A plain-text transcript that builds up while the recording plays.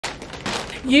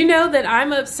You know that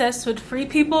I'm obsessed with Free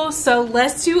People, so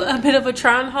let's do a bit of a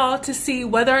try on haul to see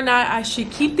whether or not I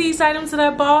should keep these items that I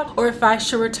bought or if I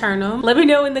should return them. Let me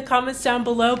know in the comments down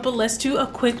below, but let's do a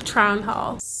quick try on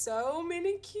haul. So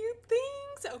many cute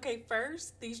things. Okay,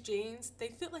 first, these jeans, they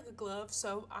fit like a glove,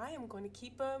 so I am going to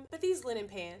keep them. But these linen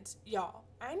pants, y'all,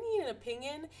 I need an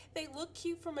opinion. They look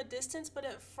cute from a distance, but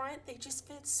up front, they just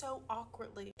fit so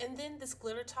awkwardly. And then this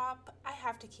glitter top, I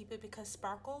have to keep it because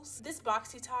sparkles. This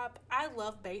boxy top, I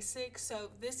love basic, so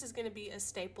this is gonna be a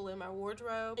staple in my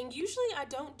wardrobe. And usually I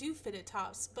don't do fitted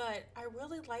tops, but I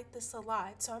really like this a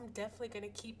lot, so I'm definitely gonna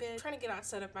keep it. I'm trying to get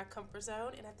outside of my comfort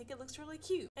zone, and I think it looks really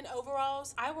cute. And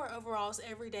overalls, I wear overalls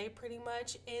every day pretty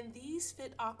much, and these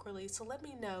fit awkwardly, so let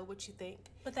me know what you think.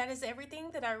 But that is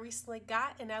everything that I recently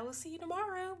got, and I will see you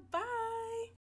tomorrow. Bye!